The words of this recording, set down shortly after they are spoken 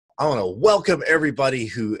I want to welcome everybody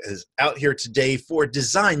who is out here today for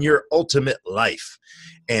Design Your Ultimate Life.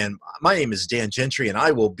 And my name is Dan Gentry, and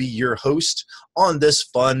I will be your host on this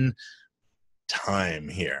fun time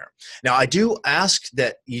here. Now, I do ask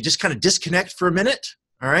that you just kind of disconnect for a minute.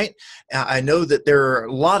 All right. I know that there are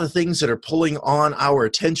a lot of things that are pulling on our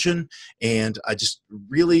attention, and I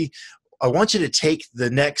want you to take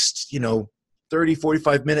the next, 30,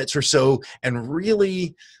 45 minutes or so and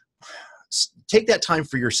really take that time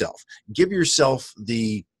for yourself. Give yourself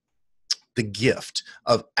the gift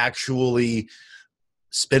of actually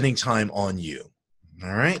spending time on you.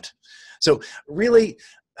 All right. So really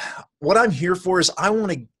what I'm here for is I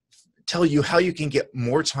want to tell you how you can get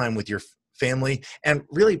more time with your family and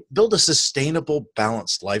really build a sustainable,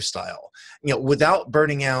 balanced lifestyle, without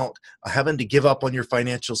burning out, having to give up on your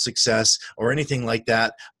financial success or anything like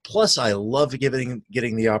that. Plus, I love getting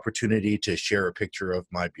the opportunity to share a picture of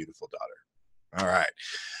my beautiful daughter. All right.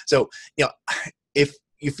 So, if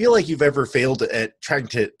you feel like you've ever failed at trying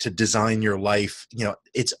to design your life,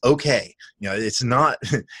 it's okay. It's not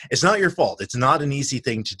your fault. It's not an easy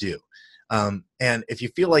thing to do. And if you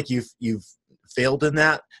feel like you've failed in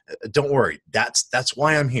that, don't worry. That's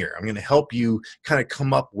why I'm here. I'm going to help you kind of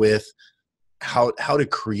come up with how to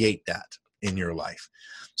create that in your life.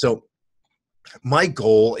 So my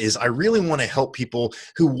goal is I really want to help people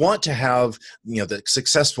who want to have, the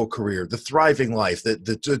successful career, the thriving life,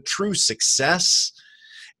 the true success,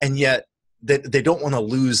 and yet they don't want to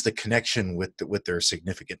lose the connection with their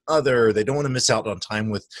significant other. They don't want to miss out on time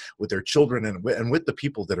with their children and with the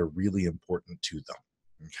people that are really important to them.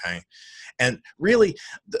 Okay. And really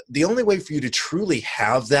the only way for you to truly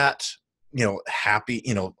have that, happy,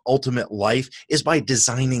 ultimate life is by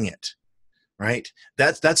designing it, right?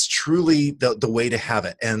 That's truly the way to have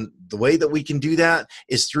it. And the way that we can do that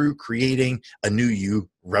is through creating a new you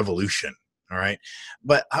revolution. All right.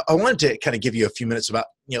 But I wanted to kind of give you a few minutes about,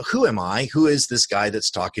 who am I? Who is this guy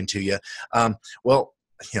that's talking to you? My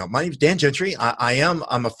name is Dan Gentry.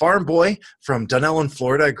 I'm a farm boy from Dunellen,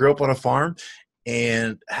 Florida. I grew up on a farm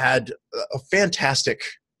and had a fantastic,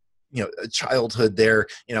 childhood there.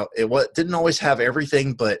 It didn't always have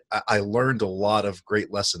everything, but I learned a lot of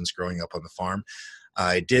great lessons growing up on the farm.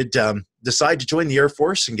 I did decide to join the Air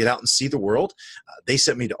Force and get out and see the world. They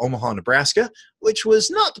sent me to Omaha, Nebraska, which was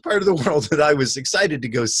not the part of the world that I was excited to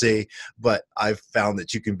go see, but I've found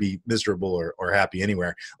that you can be miserable or happy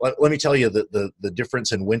anywhere. Let me tell you that the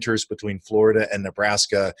difference in winters between Florida and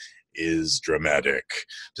Nebraska is dramatic,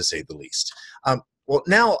 to say the least. Well,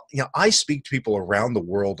 now, I speak to people around the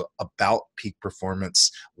world about peak performance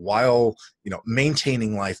while,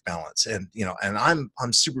 maintaining life balance. And, and I'm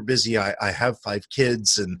super busy. I have 5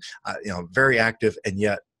 kids and, very active. And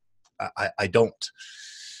yet I don't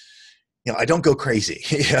go crazy.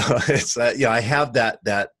 It's I have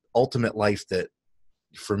that ultimate life that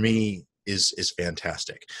for me is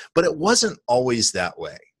fantastic, but it wasn't always that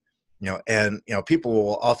way. People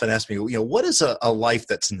will often ask me, what is a life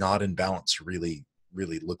that's not in balance really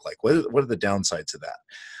look like? What are the downsides of that?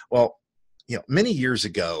 Well, many years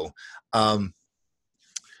ago,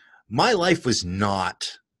 my life was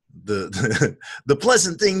not the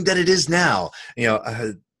pleasant thing that it is now.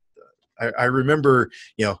 I remember,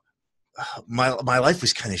 my life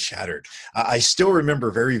was kind of shattered. I still remember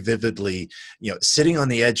very vividly, sitting on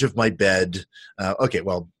the edge of my bed.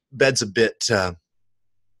 Bed's a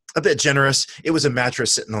bit generous. It was a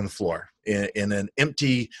mattress sitting on the floor in an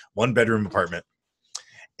empty 1-bedroom apartment.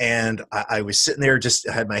 And I was sitting there, just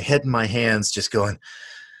had my head in my hands, just going,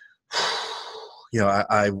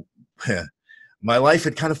 my life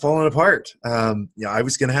had kind of fallen apart. I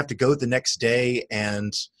was going to have to go the next day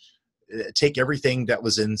and take everything that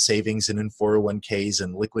was in savings and in 401ks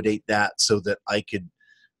and liquidate that so that I could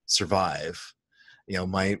survive.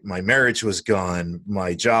 My marriage was gone.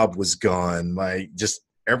 My job was gone.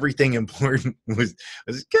 Everything important was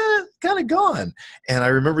kind of gone. And I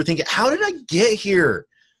remember thinking, how did I get here?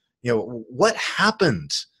 What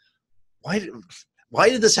happened? Why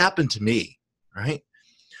did this happen to me? Right?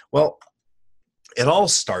 Well, it all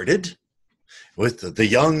started with the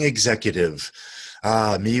young executive,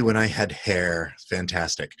 me when I had hair.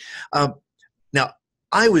 Fantastic. Now,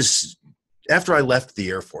 after I left the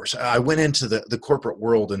Air Force, I went into the corporate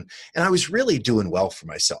world and I was really doing well for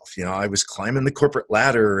myself. I was climbing the corporate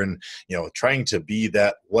ladder and, trying to be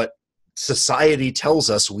what society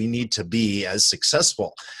tells us we need to be as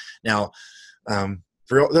successful. Now,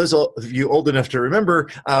 for those of you old enough to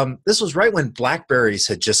remember, this was right when BlackBerrys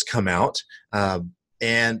had just come out.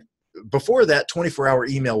 And before that, 24-hour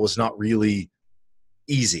email was not really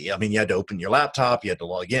easy. I mean, you had to open your laptop, you had to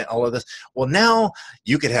log in, all of this. Well, now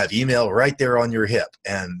you could have email right there on your hip.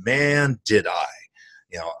 And man, did I.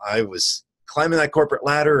 I was climbing that corporate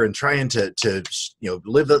ladder and trying to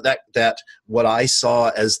live that what I saw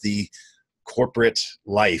as the corporate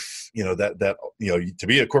life, to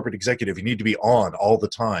be a corporate executive, you need to be on all the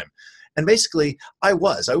time. And basically I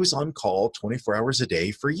was on call 24 hours a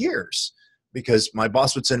day for years, because my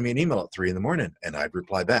boss would send me an email at 3 a.m. and I'd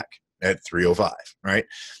reply back at 3:05, right?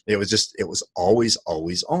 It was always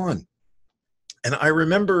on. And I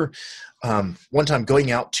remember one time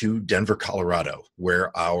going out to Denver, Colorado,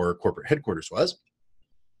 where our corporate headquarters was.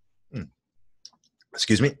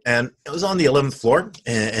 Excuse me. And it was on the 11th floor,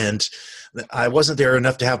 and I wasn't there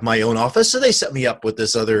enough to have my own office. So they set me up with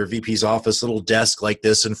this other VP's office, little desk like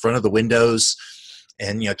this in front of the windows,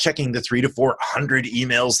 and, checking the 300 to 400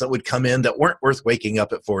 emails that would come in that weren't worth waking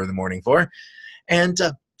up at 4 a.m. for. And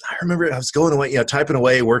I remember I was going away, typing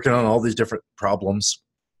away, working on all these different problems.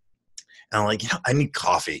 And I'm like, I need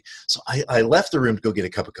coffee. So I left the room to go get a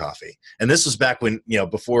cup of coffee. And this was back when,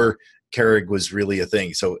 before Keurig was really a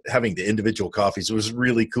thing. So having the individual coffees was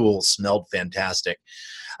really cool, smelled fantastic.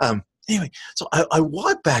 Anyway, so I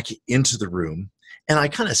walked back into the room and I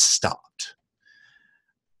kind of stopped,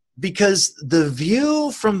 because the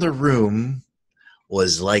view from the room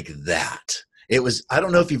was like that. It was, I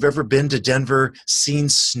don't know if you've ever been to Denver, seen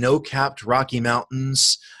snow-capped Rocky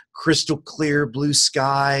Mountains, crystal clear blue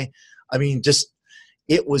sky. I mean,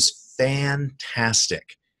 it was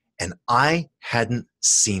fantastic. And I hadn't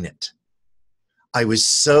seen it. I was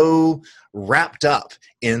so wrapped up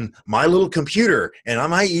in my little computer and on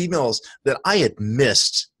my emails that I had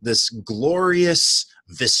missed this glorious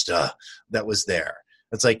vista that was there.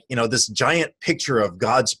 It's like, this giant picture of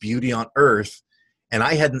God's beauty on earth, and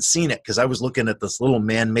I hadn't seen it because I was looking at this little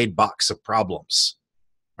man-made box of problems,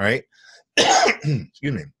 right?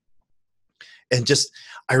 Excuse me. And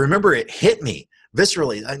I remember it hit me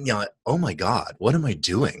viscerally. Oh my God, what am I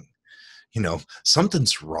doing?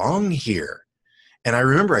 Something's wrong here. And I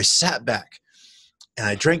remember I sat back and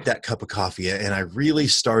I drank that cup of coffee, and I really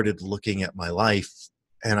started looking at my life,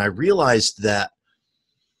 and I realized that,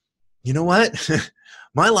 you know what?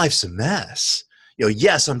 My life's a mess.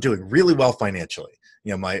 Yes, I'm doing really well financially.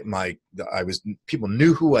 People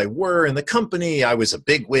knew who I were in the company. I was a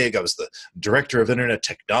big wig. I was the director of internet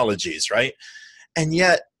technologies, right? And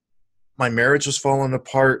yet my marriage was falling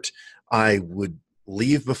apart. I would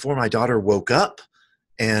leave before my daughter woke up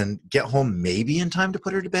and get home maybe in time to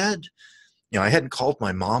put her to bed. I hadn't called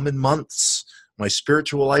my mom in months. My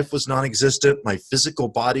spiritual life was non-existent. My physical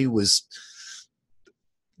body was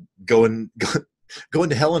going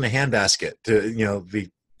to hell in a handbasket, to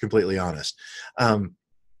be completely honest.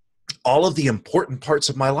 All of the important parts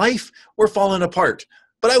of my life were falling apart,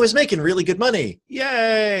 but I was making really good money.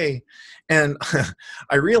 Yay! And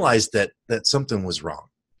I realized that something was wrong,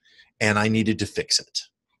 and I needed to fix it.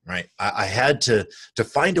 Right? I had to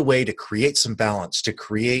find a way to create some balance, to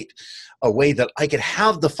create a way that I could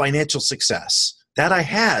have the financial success that I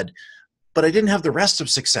had, but I didn't have the rest of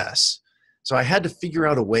success. So I had to figure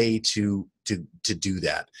out a way to do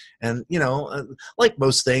that. And, like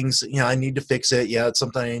most things, I need to fix it. Yeah, it's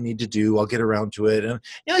something I need to do. I'll get around to it. And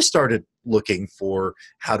I started looking for,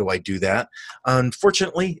 how do I do that?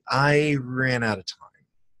 Unfortunately, I ran out of time.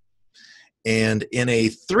 And in a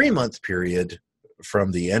 3-month period,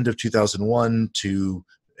 from the end of 2001 to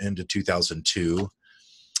end of 2002,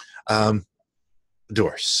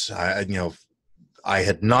 divorce. I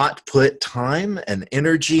had not put time and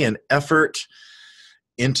energy and effort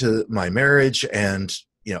into my marriage. And,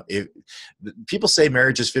 people say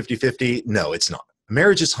marriage is 50-50. No, it's not.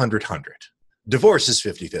 Marriage is 100-100. Divorce is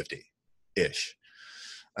 50-50-ish.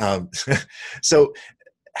 So,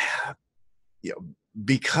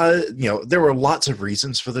 because, there were lots of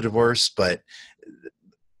reasons for the divorce, but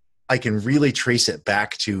I can really trace it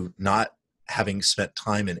back to not having spent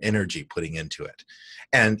time and energy putting into it.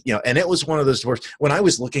 And, and it was one of those divorces when I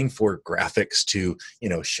was looking for graphics to,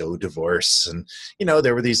 show divorce, and,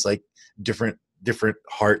 there were these like different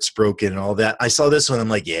hearts broken and all that. I saw this one. I'm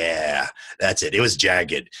like, yeah, that's it. It was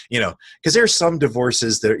jagged, because there's some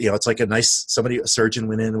divorces that, it's like a surgeon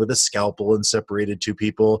went in with a scalpel and separated two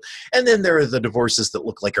people. And then there are the divorces that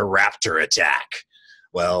look like a raptor attack.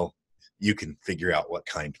 Well, you can figure out what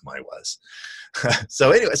kind mine was.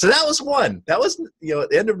 So anyway, so that was one. That was, at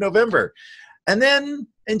the end of November. And then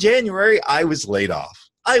in January, I was laid off.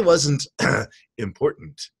 I wasn't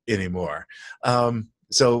important anymore.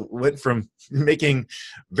 So went from making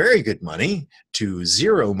very good money to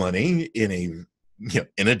zero money in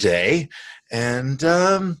a day. And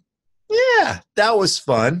yeah, that was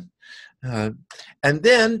fun. Uh, and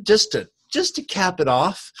then just to cap it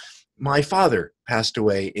off, my father passed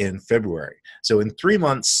away in February. So in 3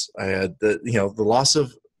 months, I had the loss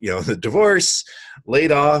of, the divorce,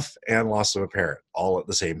 laid off, and loss of a parent all at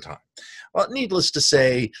the same time. Well, needless to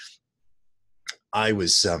say, I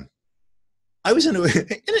was in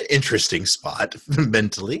an interesting spot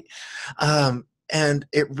mentally, and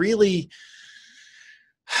it really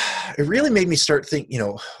made me start thinking,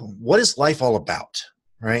 what is life all about,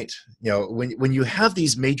 right? When you have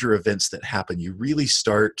these major events that happen, you really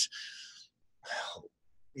start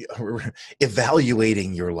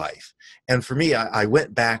evaluating your life. And for me, I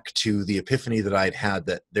went back to the epiphany that I'd had,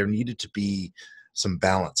 that there needed to be some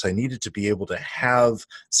balance. I needed to be able to have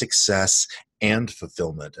success and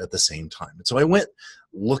fulfillment at the same time. And so I went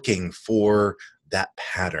looking for that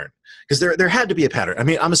pattern, because there had to be a pattern. I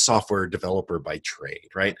mean, I'm a software developer by trade,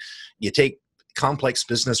 right? You take complex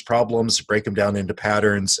business problems, break them down into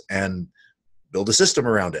patterns, and build a system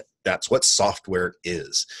around it. That's what software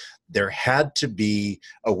is. There had to be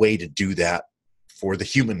a way to do that for the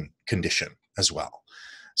human condition as well.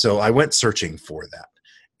 So I went searching for that.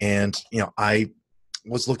 And, I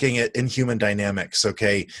was looking at inhuman dynamics.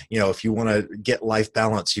 Okay, if you want to get life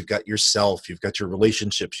balance, you've got yourself, you've got your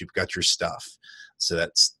relationships, you've got your stuff. So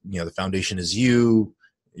that's, the foundation is you,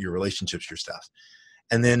 your relationships, your stuff.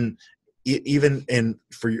 And then even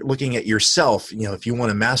for looking at yourself, if you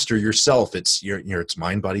want to master yourself, it's it's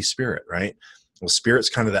mind, body, spirit, right? Well, spirit's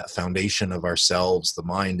kind of that foundation of ourselves. The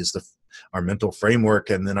mind is our mental framework,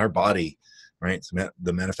 and then our body, right? It's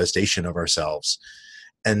the manifestation of ourselves.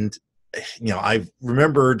 And, I've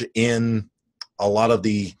remembered in a lot of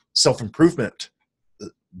the self-improvement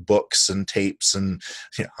books and tapes and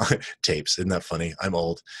tapes, isn't that funny? I'm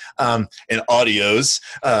old. And audios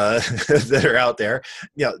that are out there,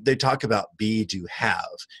 they talk about be, do, have.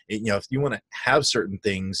 If you want to have certain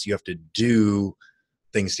things, you have to do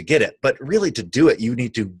things to get it. But really, to do it, you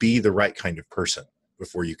need to be the right kind of person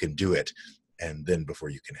before you can do it, and then before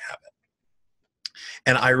you can have it.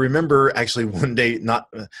 And I remember actually one day,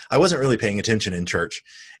 I wasn't really paying attention in church,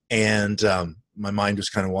 and my mind was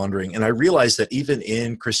kind of wandering. And I realized that even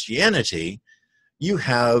in Christianity, you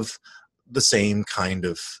have the same kind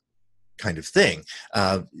of thing.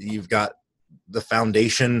 You've got the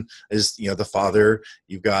foundation is, the Father.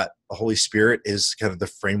 You've got the Holy Spirit is kind of the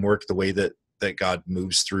framework, the way that God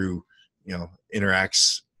moves through,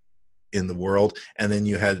 interacts in the world. And then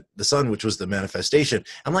you had the Son, which was the manifestation.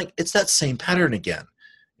 I'm like, it's that same pattern again.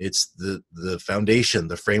 It's the foundation,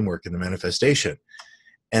 the framework, and the manifestation.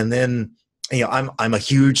 And then, I'm a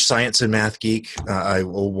huge science and math geek. I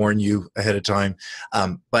will warn you ahead of time.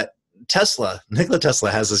 But Nikola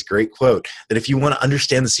Tesla has this great quote that if you want to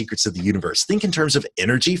understand the secrets of the universe, think in terms of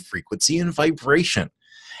energy, frequency, and vibration.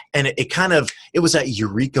 And it was that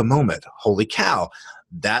eureka moment. Holy cow,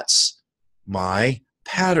 that's my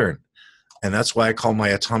pattern. And that's why I call my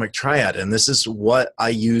atomic triad. And this is what I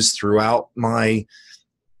use throughout my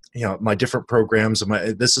different programs.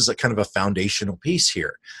 This is a kind of a foundational piece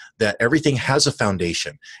here, that everything has a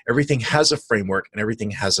foundation, everything has a framework, and everything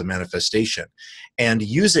has a manifestation. And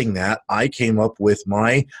using that, I came up with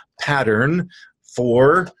my pattern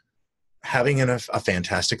for having a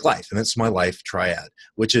fantastic life. And it's my life triad,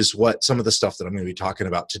 which is what some of the stuff that I'm going to be talking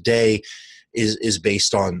about today is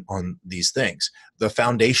based on these things. The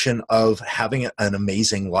foundation of having an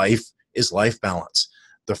amazing life is life balance.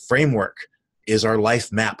 The framework is our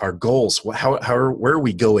life map, our goals. Where are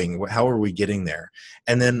we going? How are we getting there?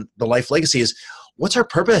 And then the life legacy is, what's our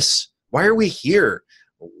purpose? Why are we here?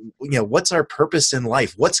 What's our purpose in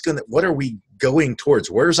life? What are we going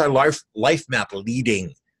towards? Where's our life map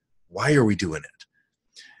leading? Why are we doing it?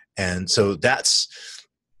 And so that's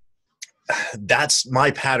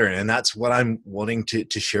my pattern, and that's what I'm wanting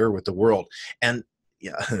to share with the world. And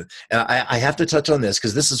and I have to touch on this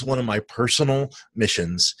because this is one of my personal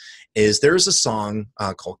missions. There's a song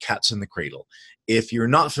called "Cats in the Cradle." If you're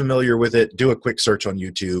not familiar with it, do a quick search on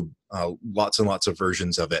YouTube. Lots and lots of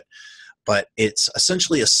versions of it, but it's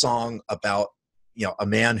essentially a song about a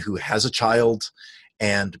man who has a child,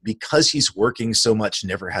 and because he's working so much,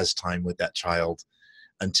 never has time with that child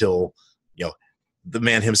until the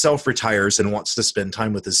man himself retires and wants to spend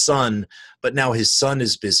time with his son, but now his son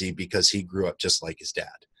is busy because he grew up just like his dad.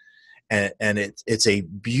 And it's a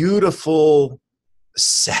beautiful,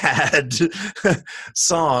 sad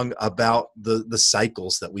song about the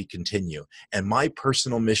cycles that we continue. And my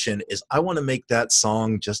personal mission is I want to make that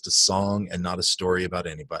song just a song and not a story about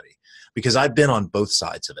anybody, because I've been on both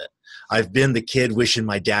sides of it. I've been the kid wishing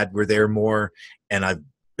my dad were there more, and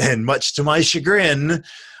much to my chagrin,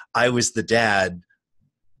 I was the dad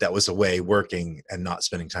that was away working and not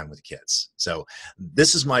spending time with kids. So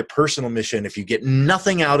this is my personal mission. If you get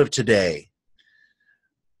nothing out of today,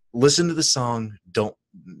 listen to the song. Don't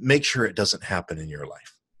make sure it doesn't happen in your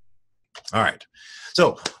life. All right.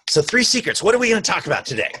 So 3 secrets. What are we going to talk about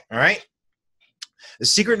today? All right. The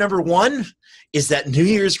secret number 1 is that New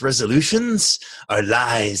Year's resolutions are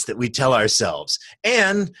lies that we tell ourselves.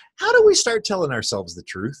 And how do we start telling ourselves the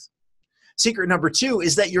truth? Secret number 2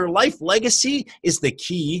 is that your life legacy is the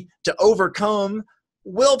key to overcome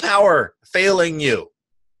willpower failing you,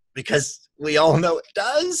 because we all know it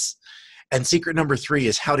does. And secret number 3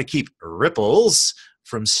 is how to keep ripples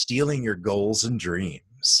from stealing your goals and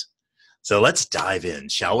dreams. So let's dive in,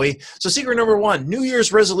 shall we? So secret number 1, New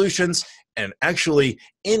Year's resolutions, and actually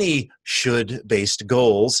any should-based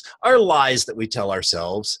goals, are lies that we tell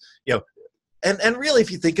ourselves. And really,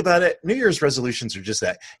 if you think about it, New Year's resolutions are just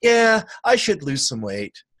that. Yeah, I should lose some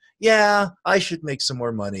weight. Yeah, I should make some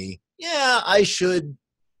more money. Yeah, I should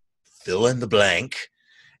fill in the blank.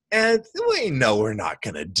 And we know we're not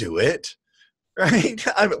going to do it, right?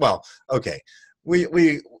 Okay.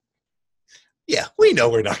 We know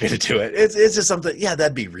we're not going to do it. It's just something, yeah,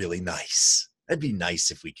 that'd be really nice. That'd be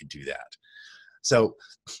nice if we could do that. So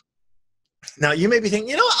now you may be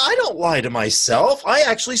thinking, I don't lie to myself. I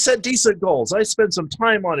actually set decent goals. I spend some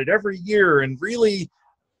time on it every year and really,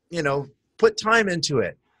 put time into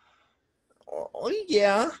it. Oh,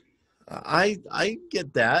 yeah, I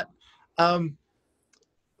get that.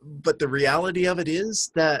 But the reality of it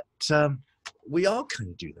is that we all kind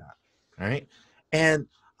of do that, right? And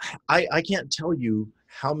I can't tell you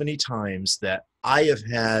how many times that I have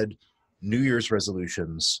had New Year's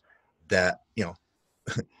resolutions that,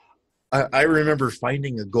 I remember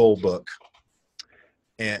finding a goal book,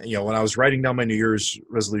 and, when I was writing down my New Year's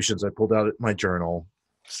resolutions, I pulled out my journal,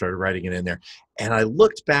 started writing it in there, and I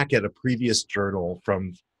looked back at a previous journal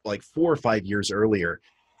from like 4 or 5 years earlier,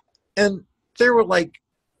 and there were like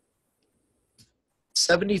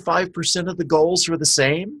 75% of the goals were the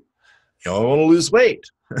same. I want to lose weight.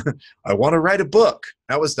 I want to write a book.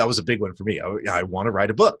 That was a big one for me. I want to write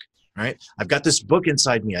a book, right? I've got this book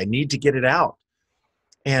inside me. I need to get it out.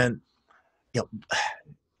 And,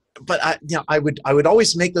 but I would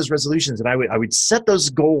always make those resolutions, and I would set those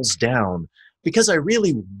goals down because I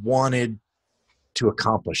really wanted to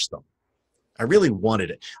accomplish them. I really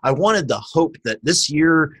wanted it. I wanted the hope that this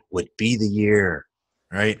year would be the year,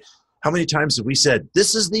 right? How many times have we said,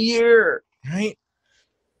 this is the year, right?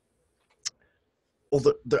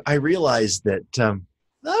 Well, I realized that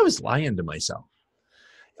I was lying to myself.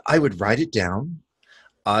 I would write it down.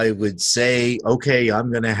 I would say, okay,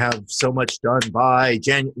 I'm going to have so much done by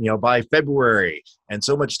by February, and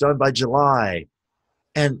so much done by July.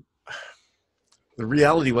 And the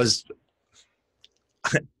reality was,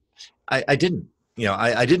 I didn't.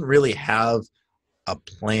 I didn't really have a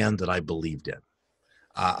plan that I believed in.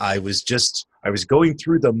 I was going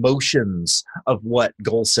through the motions of what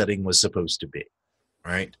goal setting was supposed to be,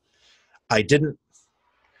 right? But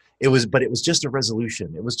it was just a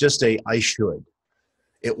resolution. It was just I should.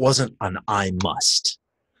 It wasn't an I must.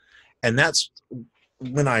 And that's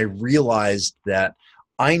when I realized that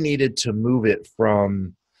I needed to move it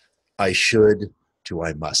from I should to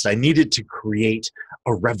I must. I needed to create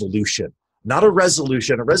a revolution, not a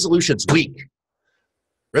resolution. A resolution's weak.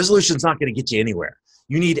 Resolution's not going to get you anywhere.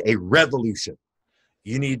 You need a revolution.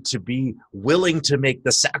 You need to be willing to make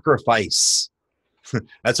the sacrifice.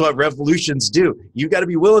 That's what revolutions do. You got to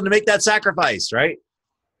be willing to make that sacrifice, right?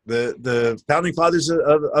 The founding fathers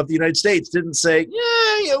of the United States didn't say,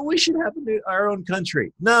 yeah, we should have our own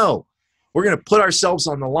country. No, we're going to put ourselves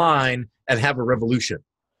on the line and have a revolution.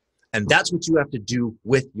 And that's what you have to do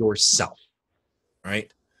with yourself,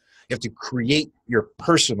 right? You have to create your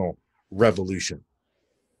personal revolution.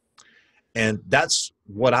 And that's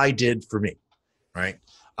what I did for me, right?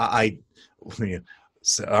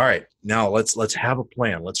 So, all right, now let's have a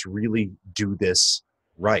plan. Let's really do this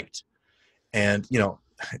right. And,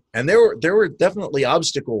 and there were definitely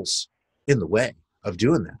obstacles in the way of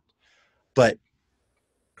doing that. But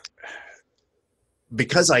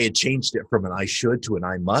because I had changed it from an I should to an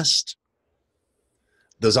I must,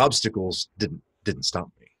 those obstacles didn't stop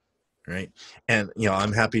me, right? And,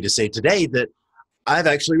 I'm happy to say today that I've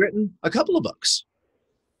actually written a couple of books,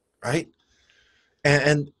 right?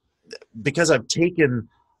 And because I've taken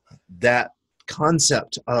that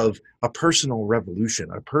concept of a personal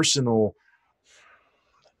revolution, a personal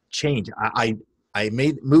change, I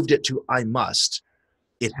moved it to I must,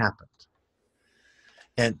 it happened.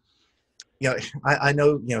 And, I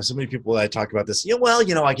know, so many people that I talk about this,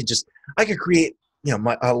 I could create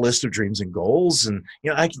my a list of dreams and goals, and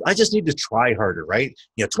I just need to try harder, right?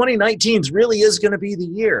 2019 really is going to be the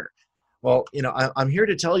year. Well, I'm here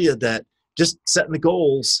to tell you that just setting the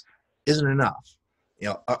goals isn't enough.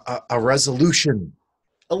 A resolution,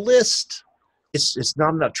 a list, it's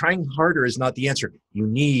not enough. Trying harder is not the answer. You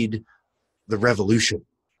need the revolution,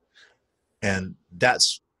 and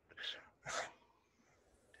that's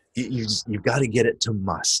you've got to get it to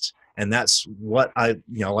must. And that's what I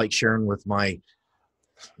like sharing with my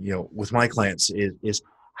clients is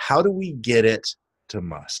how do we get it to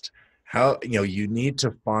must? How you need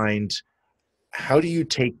to find, how do you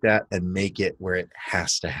take that and make it where it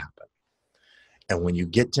has to happen? And when you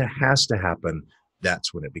get to has to happen,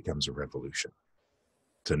 that's when it becomes a revolution.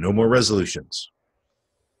 So no more resolutions.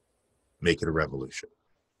 Make it a revolution.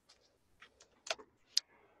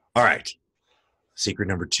 All right. Secret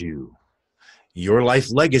number 2. Your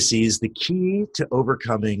life legacy is the key to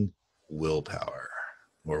overcoming willpower,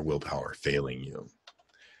 or willpower failing you.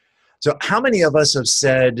 So how many of us have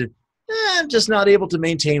said, I'm just not able to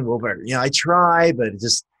maintain willpower. I try, but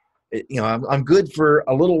I'm good for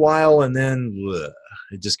a little while, and then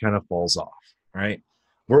it just kind of falls off, right?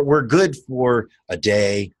 We're good for a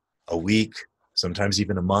day, a week, sometimes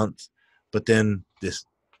even a month, but then this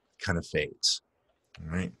kind of fades,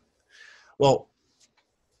 right? Well,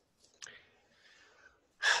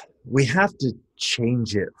 we have to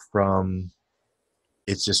change it from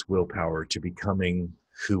it's just willpower to becoming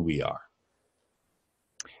who we are.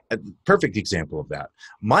 A perfect example of that.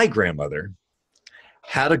 My grandmother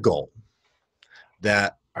had a goal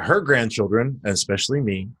that her grandchildren, and especially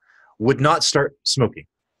me, would not start smoking.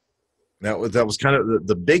 That was kind of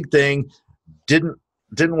the big thing. Didn't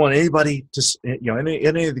want anybody to,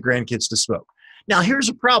 any of the grandkids to smoke. Now here's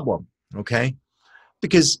a problem, okay?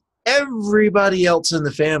 Because everybody else in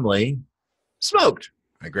the family smoked.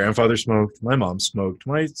 My grandfather smoked, my mom smoked,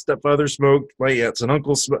 my stepfather smoked, my aunts and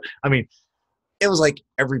uncles smoked. I mean, it was like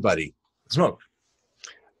everybody smoked.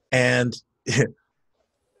 And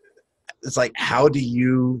it's like, how do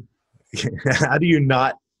you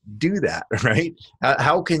not do that, right?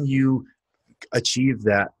 How can you achieve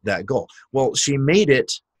that goal? Well, she made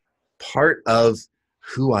it part of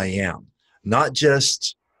who I am, not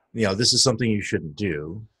just, this is something you shouldn't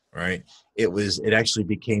do, right? It actually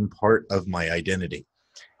became part of my identity.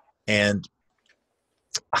 And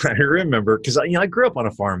I remember, because I grew up on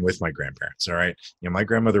a farm with my grandparents, all right? My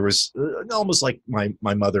grandmother was almost like my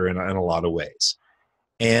mother in a lot of ways.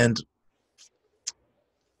 And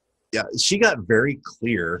yeah, she got very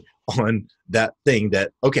clear on that thing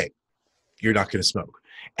that, okay, you're not going to smoke.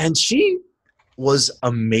 And she was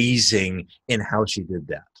amazing in how she did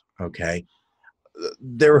that, okay?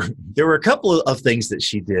 There were a couple of things that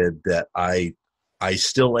she did that I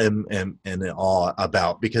still am in awe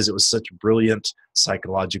about, because it was such brilliant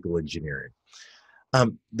psychological engineering.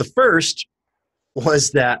 The first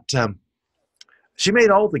was that she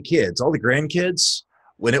made all the grandkids,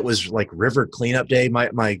 when it was like river cleanup day,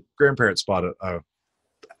 my grandparents bought a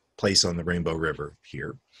place on the Rainbow River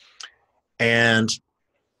here. And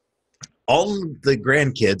all the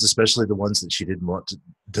grandkids, especially the ones that she didn't want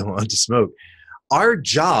to smoke, our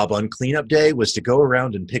job on cleanup day was to go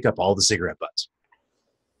around and pick up all the cigarette butts.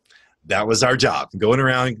 That was our job, going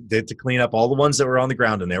around to clean up all the ones that were on the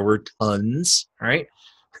ground, and there were tons, right?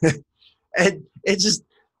 And it just,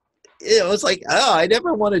 it's like, oh, I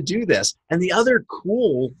never want to do this. And the other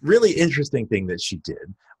cool, really interesting thing that she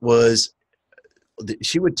did was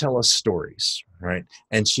she would tell us stories, right?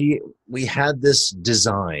 And we had this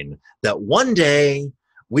design that one day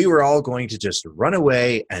we were all going to just run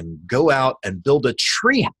away and go out and build a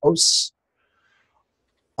tree house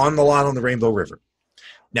on the lot on the Rainbow River.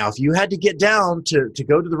 Now, if you had to get down to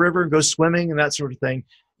go to the river and go swimming and that sort of thing,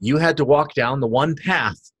 you had to walk down the one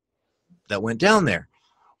path that went down there.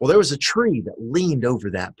 Well, there was a tree that leaned over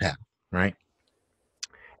that path, right?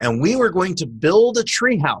 And we were going to build a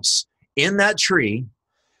tree house in that tree,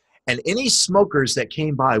 and any smokers that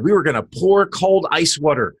came by, we were going to pour cold ice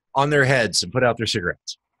water on their heads and put out their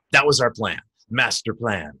cigarettes. That was our plan, master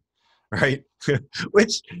plan, right?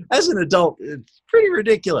 Which, as an adult, it's pretty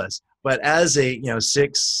ridiculous. But as a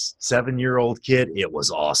 6, 7-year-old kid, it was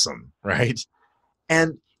awesome, right?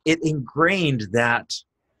 And it ingrained that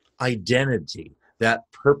identity,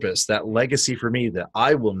 that purpose, that legacy for me, that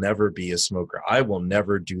I will never be a smoker. I will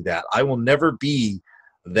never do that. I will never be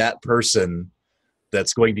that person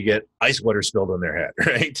that's going to get ice water spilled on their head,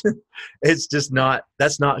 right? It's just not,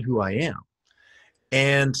 that's not who I am.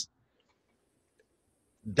 And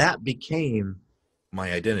that became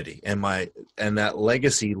my identity, and that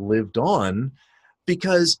legacy lived on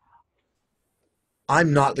because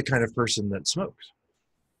I'm not the kind of person that smokes.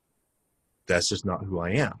 That's just not who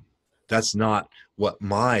I am. That's not what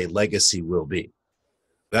my legacy will be.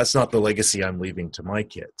 That's not the legacy I'm leaving to my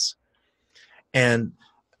kids. And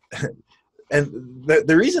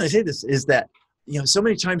the reason I say this is that, so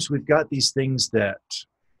many times we've got these things that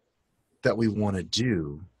we want to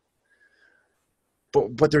do,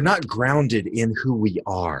 but they're not grounded in who we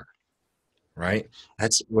are, right?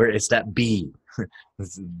 That's where it's that be.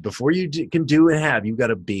 Before you can do and have, you've got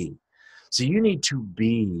to be. So you need to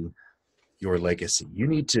be your legacy. You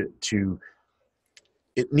need to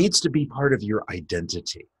it needs to be part of your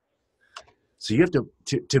identity. So you have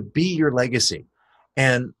to be your legacy.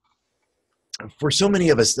 And for so many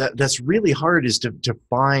of us, that's really hard, is to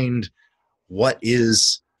find what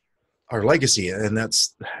is our legacy. And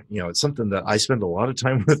that's, it's something that I spend a lot of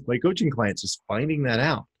time with my coaching clients, is finding that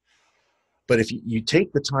out. But if you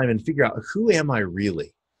take the time and figure out, who am I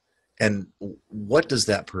really? And what does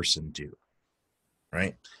that person do?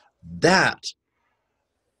 Right? That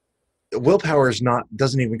willpower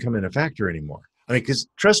doesn't even come in a factor anymore. I mean, because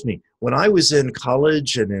trust me, when I was in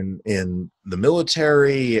college and in the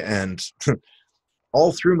military and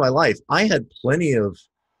all through my life, I had plenty of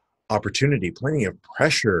opportunity, plenty of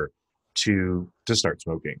pressure to start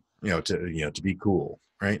smoking, to be cool,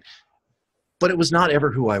 right? But it was not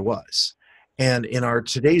ever who I was. And in our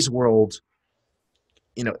today's world,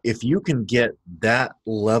 if you can get that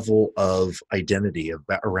level of identity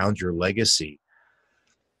around your legacy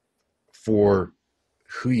for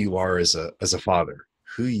who you are as a father,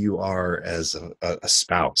 who you are as a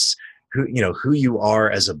spouse, who you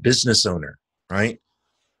are as a business owner, right?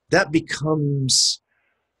 That becomes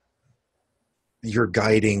your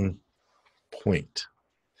guiding point.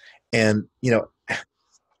 And you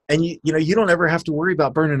don't ever have to worry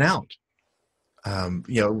about burning out.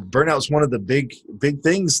 Burnout is one of the big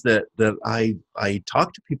things that I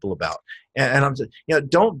talk to people about, and I'm saying,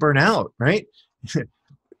 don't burn out, right?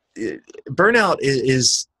 Burnout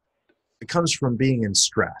it comes from being in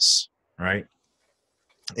stress, right?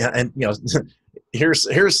 Yeah, and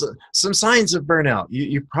here's some signs of burnout.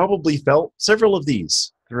 You probably felt several of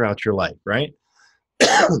these throughout your life, right?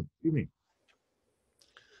 Excuse me.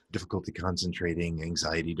 Difficulty concentrating,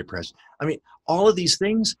 anxiety, depression. I mean, all of these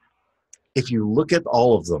things, if you look at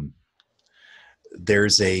all of them,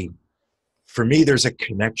 for me, there's a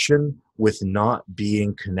connection with not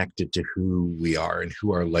being connected to who we are and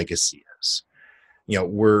who our legacy is.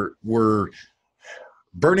 We're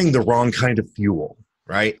burning the wrong kind of fuel,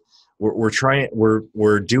 right?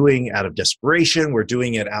 We're doing out of desperation. We're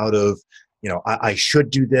doing it out of, I should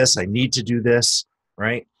do this. I need to do this,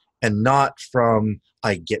 right? And not from,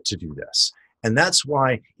 I get to do this. And that's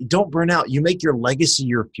why you don't burn out. You make your legacy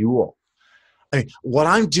your fuel. I mean, what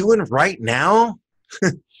I'm doing right now,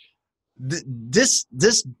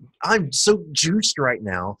 I'm so juiced right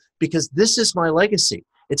now because this is my legacy.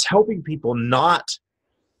 It's helping people not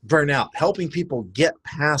burn out, helping people get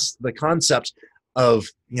past the concept of,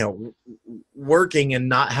 working and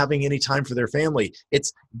not having any time for their family.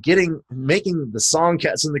 It's making the song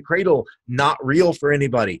Cats in the Cradle not real for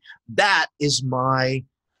anybody. That is my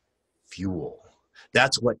fuel.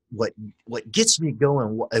 That's what gets me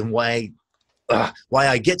going, and why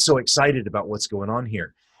I get so excited about what's going on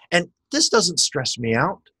here. And this doesn't stress me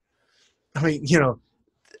out. I mean,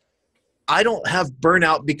 I don't have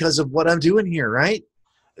burnout because of what I'm doing here, right?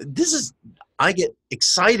 I get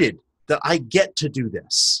excited that I get to do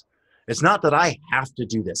this. It's not that I have to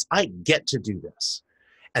do this. I get to do this.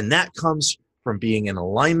 And that comes from being in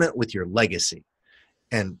alignment with your legacy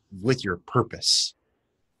and with your purpose.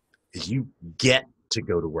 Is you get to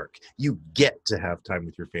go to work. You get to have time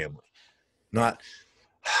with your family. Not,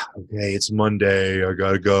 okay, it's Monday, I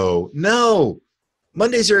gotta go. No,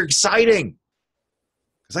 Mondays are exciting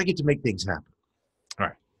because I get to make things happen. All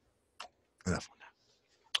right, enough on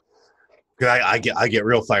that. I get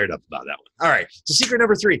real fired up about that one. All right, so secret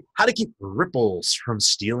number 3, how to keep ripples from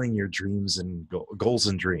stealing your dreams and goals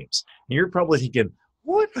and dreams. And you're probably thinking,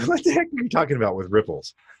 what the heck are you talking about with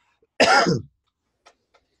ripples?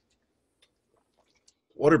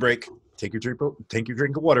 Water break. Take your drink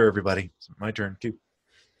of water, everybody. It's my turn too.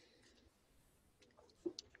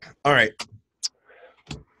 All right.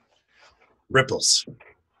 Ripples.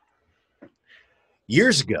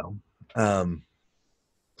 Years ago,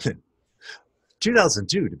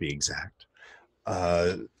 2002 to be exact,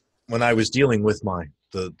 when I was dealing with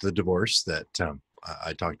the divorce that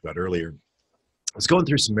I talked about earlier, I was going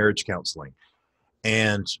through some marriage counseling,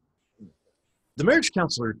 and the marriage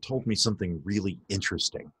counselor told me something really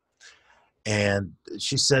interesting. And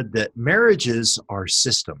she said that marriages are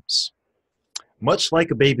systems. Much like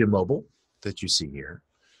a baby mobile, that you see here,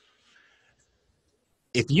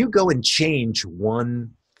 if you go and change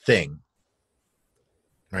one thing,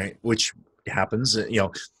 right, which happens,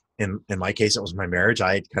 in my case, it was my marriage.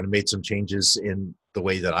 I had kind of made some changes in the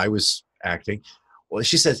way that I was acting. Well,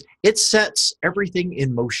 she says, it sets everything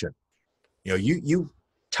in motion. You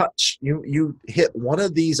touch, you hit one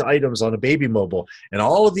of these items on a baby mobile, and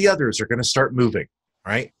all of the others are going to start moving,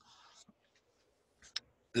 right?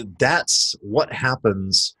 That's what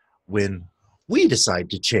happens when we decide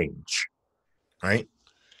to change, right?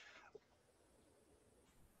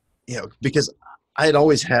 Because I had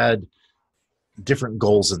always had different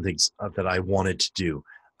goals and things that I wanted to do.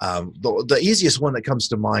 The easiest one that comes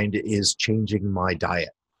to mind is changing my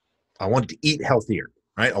diet. I wanted to eat healthier,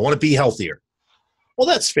 right? I want to be healthier. Well,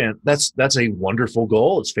 that's a wonderful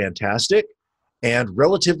goal. It's fantastic and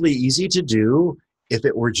relatively easy to do if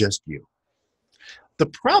it were just you. The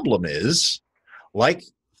problem is, like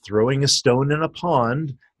throwing a stone in a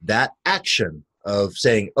pond, that action of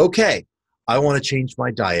saying, okay, I want to change my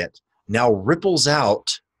diet, now ripples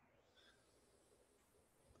out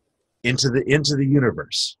into the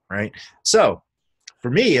universe, right? So for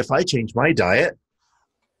me, if I change my diet,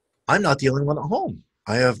 I'm not the only one at home.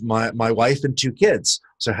 I have my wife and 2 kids.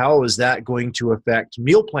 So how is that going to affect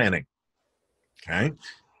meal planning? Okay.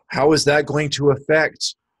 How is that going to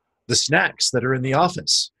affect the snacks that are in the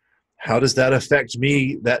office? How does that affect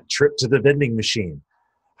me, that trip to the vending machine?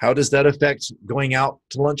 How does that affect going out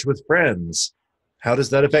to lunch with friends? How does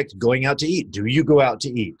that affect going out to eat? Do you go out to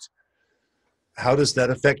eat? How does that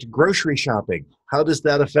affect grocery shopping? How does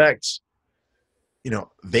that affect,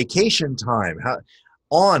 vacation time?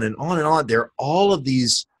 On and on and on. There are all of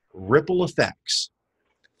these ripple effects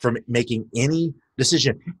from making any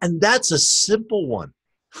decision. And that's a simple one.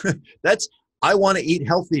 I want to eat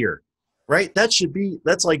healthier, right? That's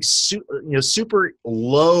like, super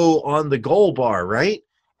low on the goal bar, right?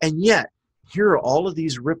 And yet, here are all of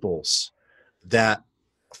these ripples that,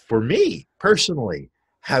 for me personally,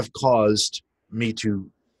 have caused me to,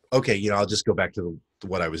 okay, I'll just go back to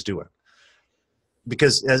what I was doing.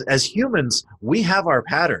 Because as humans, we have our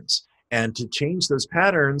patterns, and to change those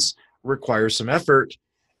patterns requires some effort.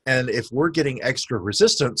 And if we're getting extra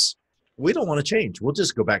resistance, we don't want to change. We'll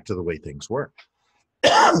just go back to the way things were.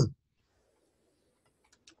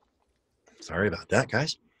 Sorry about that,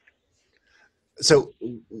 guys. So,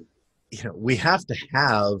 we have to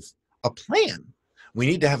have a plan. We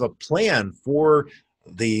need to have a plan for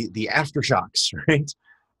the aftershocks, right?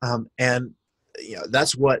 And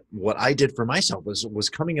that's what I did for myself was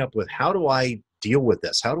coming up with, how do I deal with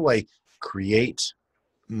this? How do I create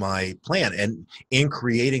my plan? And in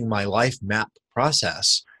creating my life map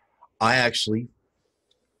process, I actually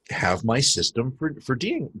have my system for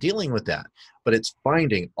dealing with that. But it's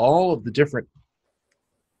finding all of the different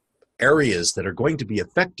areas that are going to be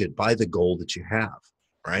affected by the goal that you have,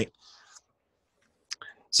 right?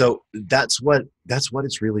 So that's what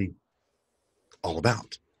it's really all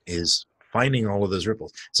about, is finding all of those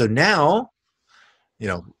ripples. So now,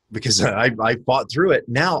 because I fought through it,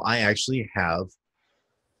 now I actually have,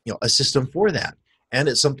 a system for that. And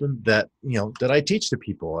it's something that, that I teach to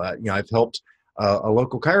people. I've helped a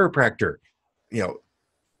local chiropractor,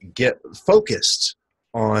 get focused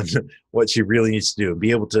on what she really needs to do and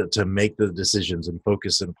be able to make the decisions and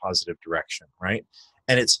focus in a positive direction, right?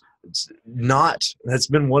 And that's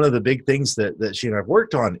been one of the big things that she and I've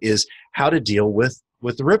worked on, is how to deal with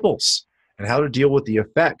the ripples and how to deal with the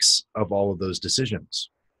effects of all of those decisions,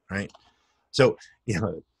 right? So,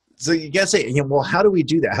 so you got to say, well, how do we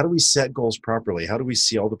do that? How do we set goals properly? How do we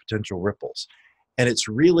see all the potential ripples? And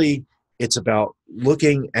it's about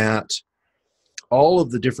looking at all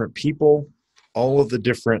of the different people, all of the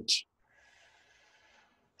different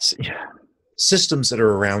systems that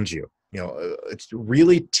are around you. It's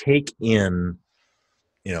really take in,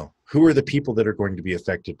 who are the people that are going to be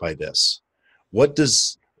affected by this? What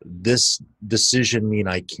does this decision mean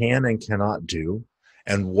I can and cannot do?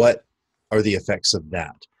 And what are the effects of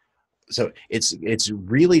that? So it's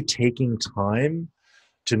really taking time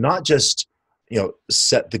to not just,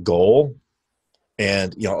 set the goal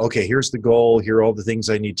and, okay, here's the goal, here are all the things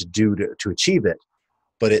I need to do to achieve it.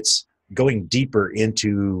 But it's going deeper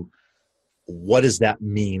into, what does that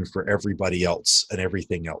mean for everybody else and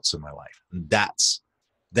everything else in my life? And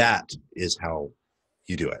that is how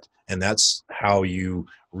you do it. And that's how you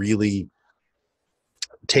really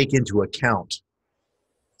take into account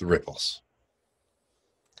the ripples.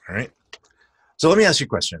 All right. So let me ask you a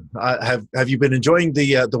question. Have you been enjoying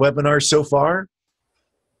the webinar so far?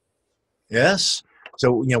 Yes.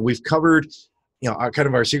 So, we've covered, kind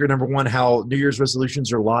of our secret number 1, how New Year's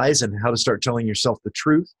resolutions are lies and how to start telling yourself the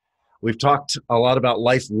truth. We've talked a lot about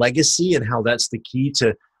life legacy and how that's the key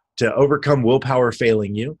to overcome willpower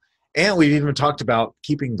failing you. And we've even talked about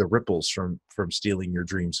keeping the ripples from stealing your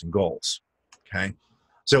dreams and goals. Okay.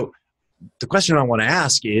 So the question I want to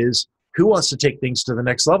ask is, who wants to take things to the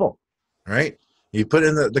next level? All right. You put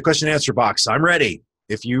in the question and answer box, I'm ready.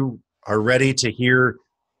 If you are ready to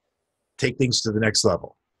take things to the next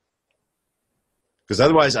level. Because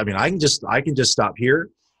otherwise, I mean, I can just stop here.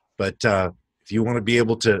 But if you want to be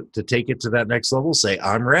able to take it to that next level, say,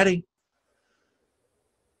 I'm ready.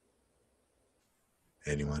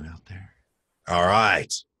 Anyone out there? All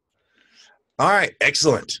right. All right.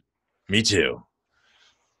 Excellent. Me too.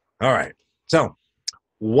 All right. So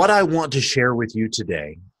what I want to share with you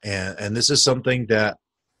today, and this is something that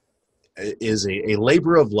is a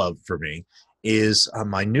labor of love for me, is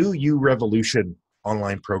my new You Revolution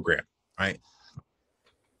online program, right?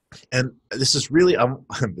 And this is really,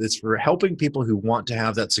 it's for helping people who want to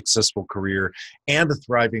have that successful career and a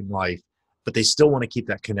thriving life, but they still want to keep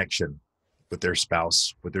that connection with their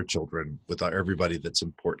spouse, with their children, with everybody that's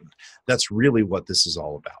important. That's really what this is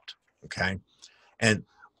all about, okay? And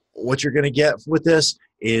what you're going to get with this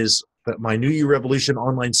is my new You Revolution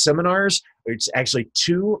online seminars. It's actually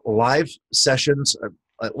 2 live sessions,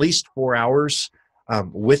 at least 4 hours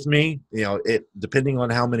with me. You know, depending on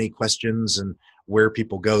how many questions and where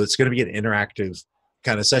people go, it's going to be an interactive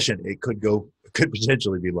kind of session. It could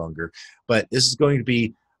potentially be longer, but this is going to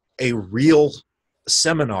be a real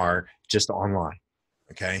seminar just online,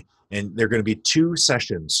 okay? And there are going to be 2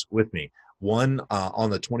 sessions with me, one on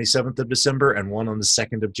the 27th of December and one on the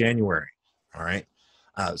 2nd of January, all right?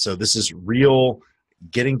 So this is real,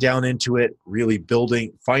 getting down into it, really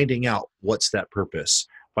building, finding out what's that purpose,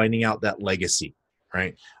 finding out that legacy,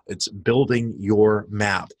 right? It's building your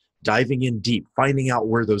map, diving in deep, finding out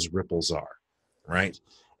where those ripples are, right?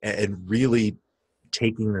 And really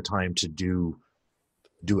taking the time to do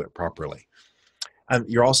it properly.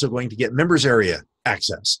 You're also going to get members area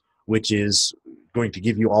access, which is going to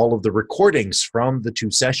give you all of the recordings from the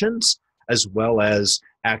 2 sessions, as well as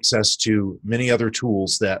access to many other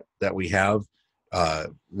tools that we have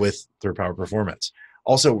with Third Power Performance.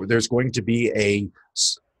 Also, there's going to be a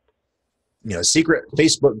secret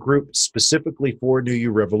Facebook group specifically for New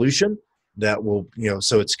You Revolution that will,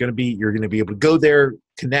 so it's going to be, you're going to be able to go there,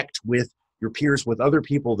 connect with your peers, with other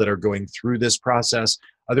people that are going through this process,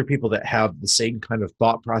 other people that have the same kind of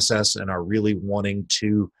thought process and are really wanting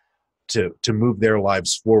to move their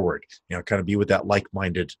lives forward, kind of be with that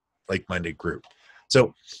like-minded group.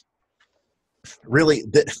 So really,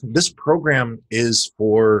 this program is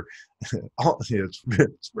for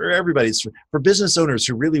it's for everybody. It's for business owners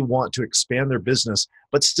who really want to expand their business,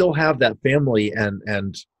 but still have that family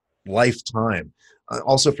and lifetime.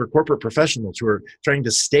 Also for corporate professionals who are trying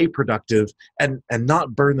to stay productive and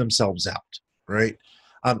not burn themselves out, right?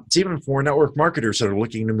 It's even for network marketers that are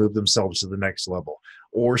looking to move themselves to the next level,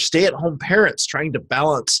 or stay-at-home parents trying to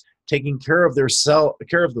balance taking care of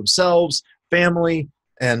themselves, family,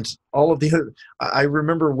 and all of the other. I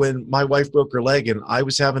remember when my wife broke her leg and I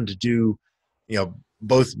was having to do,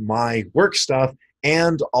 both my work stuff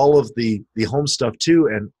and all of the home stuff too.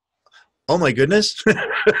 And oh my goodness,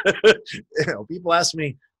 people ask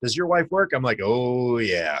me, does your wife work? I'm like, oh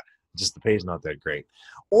yeah, just the pay's not that great.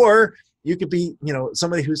 Or you could be,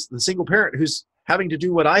 somebody who's the single parent who's having to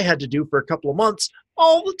do what I had to do for a couple of months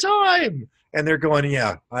all the time. And they're going,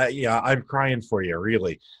 yeah, I'm crying for you,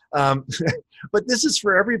 really. But this is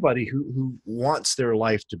for everybody who wants their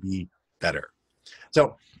life to be better.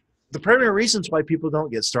 So the primary reasons why people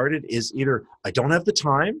don't get started is either I don't have the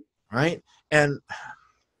time, right? And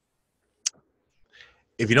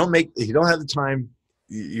if you don't have the time,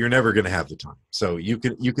 you're never going to have the time. So you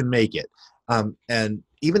can make it. And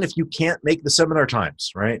even if you can't make the seminar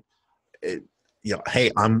times, right?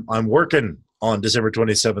 Hey, I'm working on December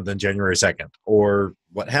 27th and January 2nd, or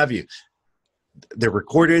what have you. They're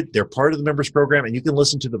recorded, they're part of the members program, and you can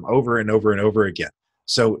listen to them over and over and over again.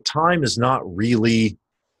 So time is not really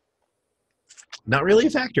a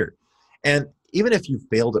factor. And even if you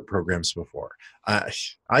failed at programs before,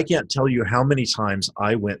 I can't tell you how many times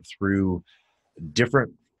I went through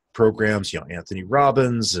different programs, Anthony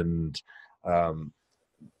Robbins and a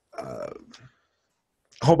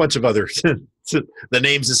whole bunch of others. The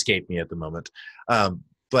names escape me at the moment.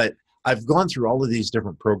 But I've gone through all of these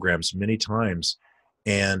different programs many times,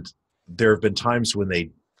 and there have been times when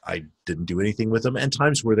I didn't do anything with them, and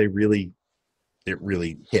times where it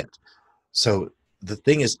really hit. So the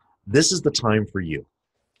thing is, this is the time for you.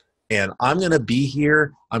 And I'm going to be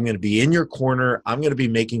here. I'm going to be in your corner. I'm going to be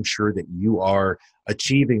making sure that you are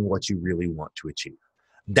achieving what you really want to achieve.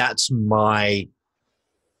 That's my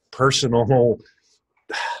personal,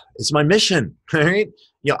 it's my mission, right?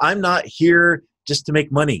 I'm not here just to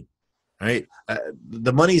make money, right?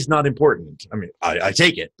 The money's not important. I mean, I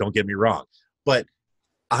take it, don't get me wrong, but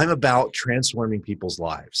I'm about transforming people's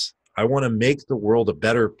lives. I want to make the world a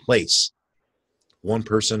better place, one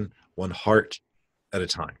person, one heart at a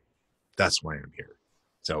time. That's why I'm here.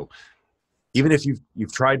 So even if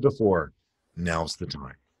you've tried before, now's the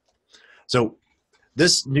time. So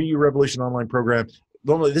this New You Revolution online program,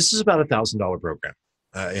 normally this is about $1,000 program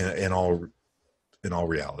in all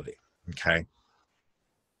reality. Okay,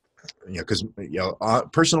 because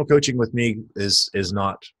personal coaching with me is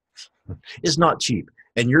not cheap,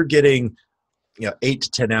 and you're getting 8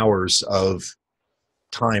 to 10 hours of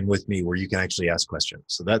time with me where you can actually ask questions.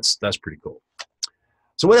 So that's pretty cool.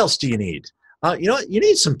 So what else do you need? You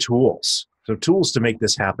need some tools. So tools to make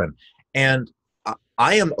this happen. And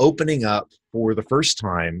I am opening up for the first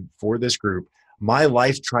time for this group my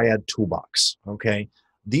Life Triad Toolbox. Okay,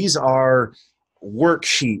 these are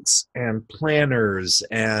worksheets and planners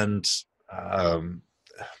and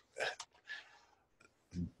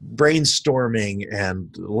brainstorming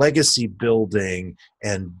and legacy building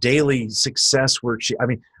and daily success worksheet. I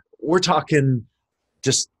mean, we're talking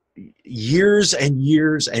just years and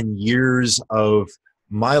years and years of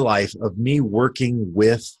my life, of me working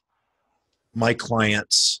with my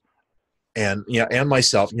clients and and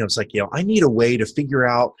myself. It's like, I need a way to figure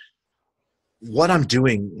out what I'm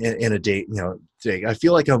doing in a day. Today I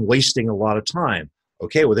feel like I'm wasting a lot of time.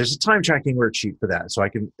 Okay, well, there's a time tracking worksheet for that. So I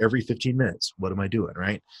can, every 15 minutes, what am I doing,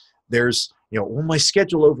 right? There's, my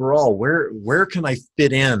schedule overall, where can I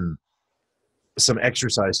fit in some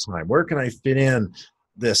exercise time? Where can I fit in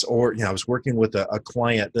this? Or, I was working with a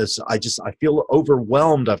client, I feel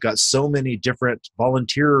overwhelmed. I've got so many different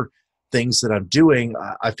volunteer things that I'm doing.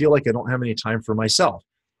 I feel like I don't have any time for myself.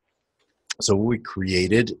 So we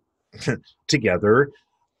created together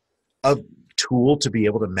a tool to be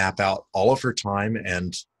able to map out all of her time,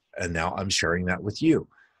 and now I'm sharing that with you.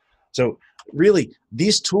 So really,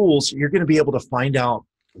 these tools, you're going to be able to find out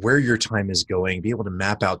where your time is going, be able to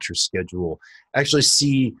map out your schedule, actually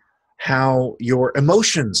see how your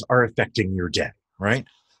emotions are affecting your day, right?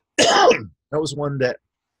 That was one that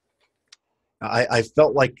I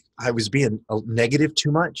felt like I was being negative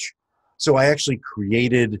too much. So I actually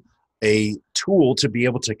created a tool to be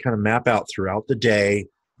able to kind of map out throughout the day,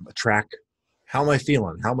 track, how am I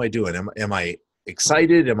feeling? How am I doing? Am I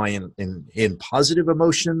excited? Am I in positive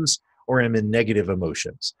emotions, or am I in negative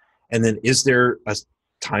emotions? And then is there a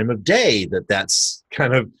time of day that's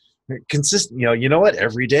kind of consistent? You know what?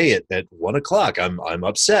 Every day at 1 o'clock, I'm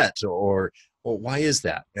upset, or well, why is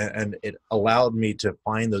that? And it allowed me to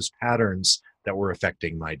find those patterns that were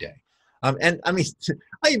affecting my day. And I mean,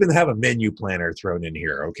 I even have a menu planner thrown in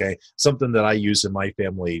here. Okay, something that I use in my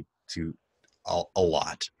family a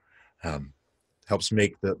lot. Helps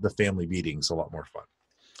make the family meetings a lot more fun.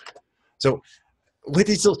 So with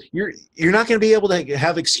these, you're not going to be able to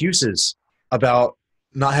have excuses about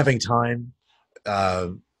not having time.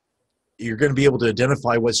 You're going to be able to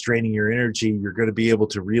identify what's draining your energy. You're going to be able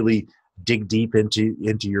to really dig deep into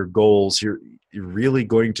your goals. You're really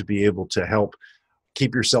going to be able to help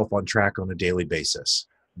keep yourself on track on a daily basis.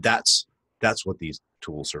 That's what these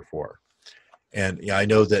tools are for. And I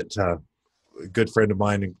know that a good friend of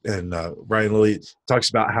mine and Ryan Lilly talks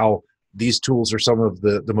about how these tools are some of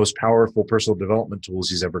the most powerful personal development tools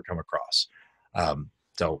he's ever come across.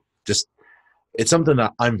 So just, it's something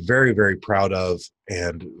that I'm very, very proud of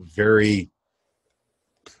and very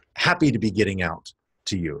happy to be getting out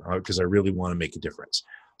to you, because I really want to make a difference.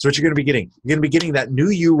 So what you're going to be getting, you're going to be getting that New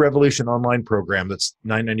You Revolution online program that's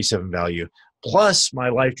 $9.97 value, plus my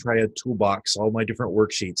Life Triad Toolbox, all my different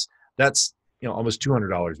worksheets. That's almost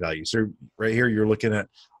 $200 value. So right here, you're looking at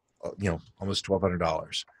almost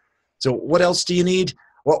 $1,200. So what else do you need?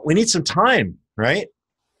 Well, we need some time, right?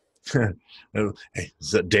 Hey,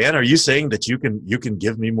 Dan, are you saying that you can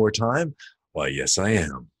give me more time? Why, yes, I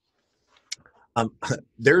am.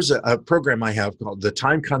 There's a program I have called the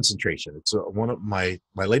Time Concentration. It's one of my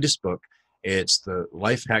latest book. It's the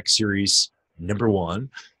Life Hack Series #1.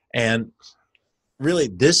 And really,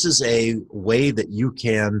 this is a way that you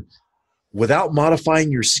can, without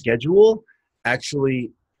modifying your schedule,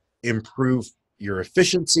 actually improve your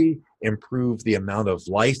efficiency, improve the amount of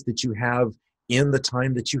life that you have in the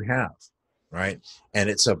time that you have, right? And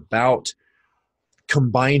it's about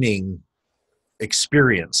combining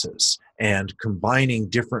experiences and combining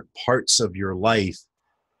different parts of your life,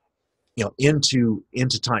 into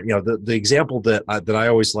time. The example that I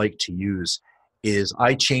always like to use is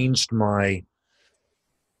I changed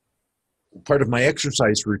part of my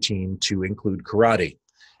exercise routine to include karate.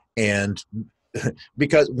 And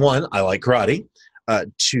because one, I like karate.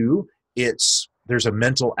 Two, there's a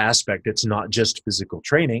mental aspect. It's not just physical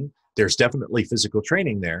training. There's definitely physical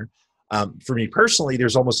training there. For me personally,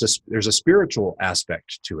 there's a spiritual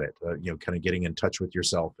aspect to it. Kind of getting in touch with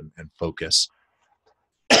yourself and focus.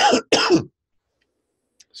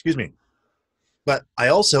 Excuse me. But I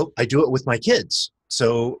do it with my kids.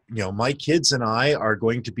 So, my kids and I are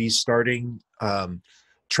going to be starting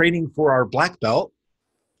training for our black belt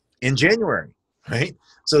in January, right?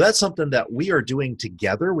 So that's something that we are doing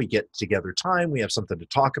together. We get together time. We have something to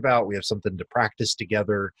talk about. We have something to practice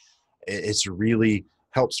together. It's really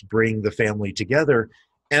helps bring the family together.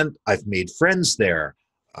 And I've made friends there.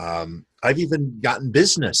 I've even gotten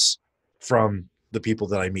business from the people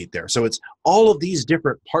that I meet there. So it's all of these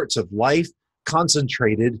different parts of life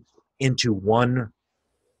concentrated into 1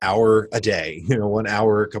 hour a day, 1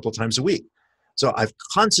 hour a couple of times a week. So I've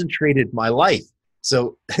concentrated my life.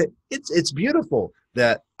 So it's beautiful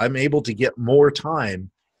that I'm able to get more life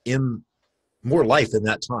in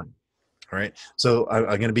that time. All right. So I'm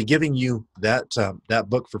going to be giving you that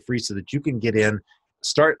book for free so that you can get in,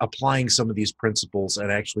 start applying some of these principles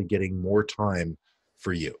and actually getting more time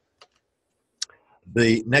for you.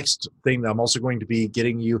 The next thing that I'm also going to be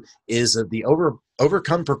getting you is the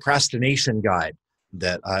Overcome Procrastination Guide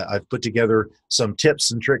that I've put together some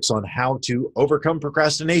tips and tricks on how to overcome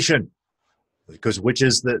procrastination. Which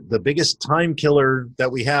is the biggest time killer that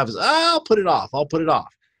we have is, I'll put it off. Well,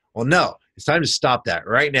 no, it's time to stop that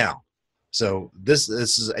right now. So this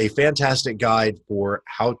is a fantastic guide for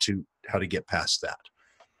how to get past that.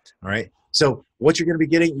 All right. So what you're going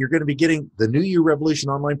to be getting the New You Revolution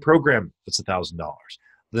online program. That's $1,000.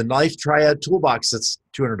 The Life Triad Toolbox. That's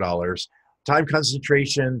 $200. Time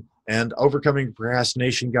concentration and overcoming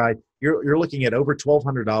procrastination guide. You're looking at over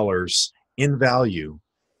 $1,200 in value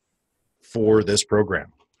for this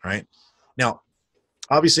program, right? Now,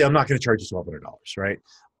 obviously, I'm not going to charge you $1,200, right?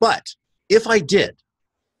 But if I did,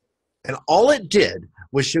 and all it did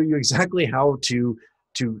was show you exactly how to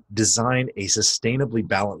design a sustainably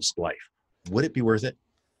balanced life, would it be worth it?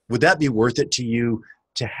 Would that be worth it to you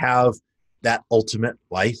to have that ultimate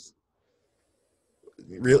life?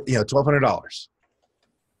 $1,200.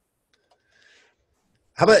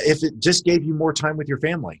 How about if it just gave you more time with your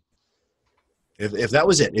family? If that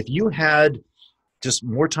was it, if you had just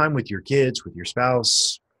more time with your kids, with your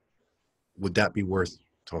spouse, would that be worth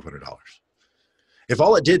 $1,200? If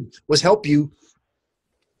all it did was help you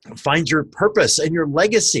find your purpose and your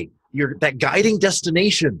legacy, that guiding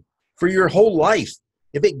destination for your whole life,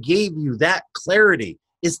 if it gave you that clarity,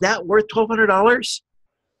 is that worth $1,200?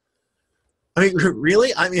 I mean,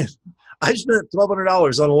 really? I mean, I spent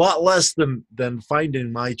 $1,200 on a lot less than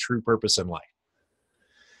finding my true purpose in life.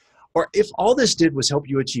 Or if all this did was help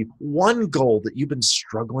you achieve one goal that you've been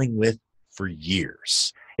struggling with for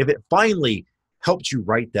years, if it finally helped you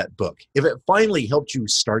write that book, if it finally helped you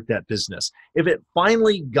start that business, if it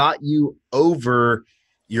finally got you over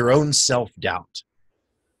your own self-doubt,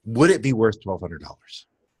 would it be worth $1,200?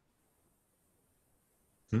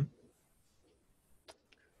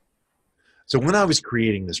 So when I was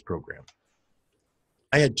creating this program,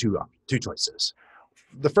 I had two choices.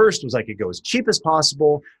 The first was I could go as cheap as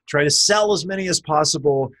possible, try to sell as many as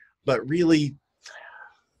possible, but really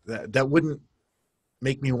that wouldn't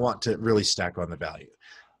make me want to really stack on the value.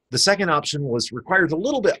 The second option required a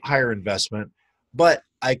little bit higher investment, but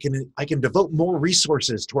I can devote more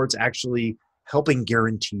resources towards actually helping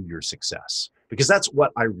guarantee your success, because that's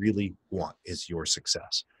what I really want, is your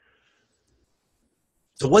success.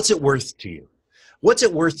 So what's it worth to you? What's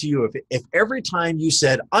it worth to you if every time you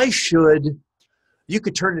said, I should, you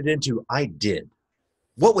could turn it into, I did?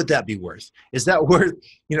 What would that be worth? Is that worth,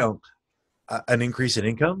 an increase in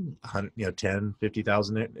income, 10,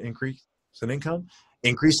 50,000 increase in income,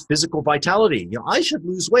 increased physical vitality? I should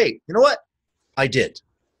lose weight. You know what? I did.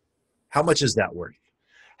 How much is that worth?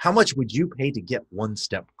 How much would you pay to get one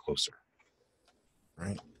step closer?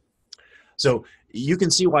 Right? So you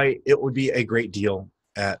can see why it would be a great deal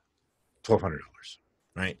at $1,200,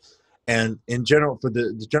 right? And in general, for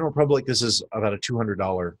the general public, this is about a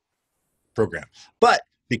 $200 program. But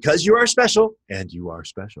because you are special, and you are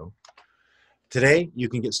special, today you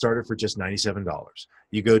can get started for just $97.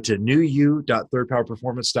 You go to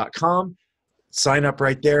newyou.thirdpowerperformance.com, sign up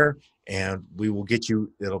right there, and we will get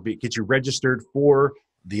you registered for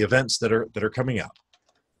the events that are coming up.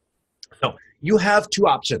 So you have two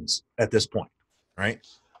options at this point, right?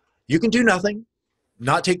 You can do nothing,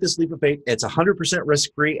 not take this leap of faith. It's 100%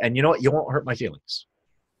 risk-free, and you know what? You won't hurt my feelings.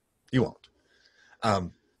 You won't. I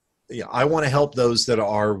want to help those that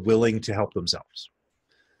are willing to help themselves.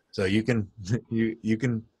 So you can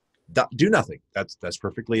do nothing. That's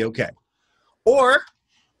perfectly okay. Or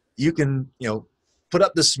you can, put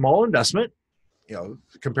up this small investment,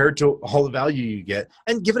 compared to all the value you get,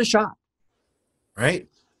 and give it a shot, right?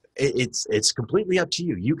 It's completely up to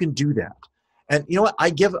you. You can do that. And you know what? I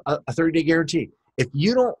give a 30-day guarantee. If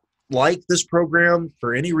you don't like this program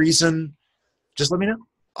for any reason, just let me know.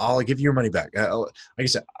 I'll give you your money back. Like I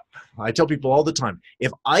said, I tell people all the time,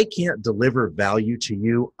 if I can't deliver value to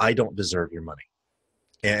you, I don't deserve your money.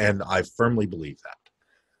 And I firmly believe that.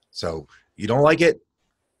 So you don't like it,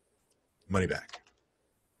 money back.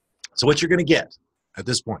 So what you're going to get at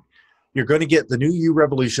this point, you're going to get the new You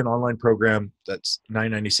Revolution online program. That's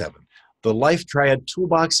 $997. The Life Triad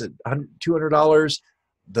Toolbox at $200.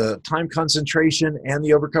 The Time Concentration and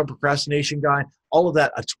the Overcome Procrastination Guide. All of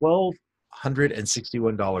that, a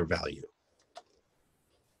 $1,261 value.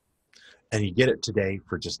 And you get it today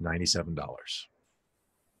for just $97.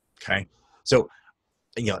 Okay. So,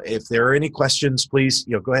 if there are any questions, please,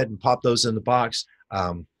 go ahead and pop those in the box.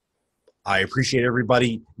 I appreciate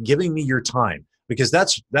everybody giving me your time, because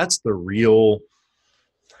that's the real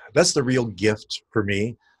gift for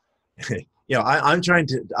me. I'm trying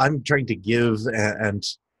to give and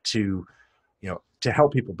to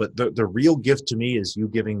help people, but the real gift to me is you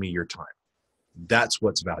giving me your time. That's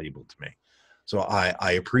what's valuable to me. So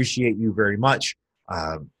I appreciate you very much.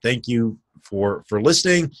 Thank you for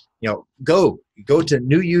listening. Go to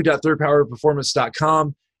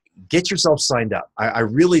newyou.thirdpowerperformance.com. Get yourself signed up. I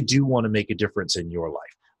really do want to make a difference in your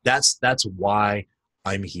life. That's why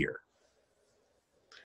I'm here.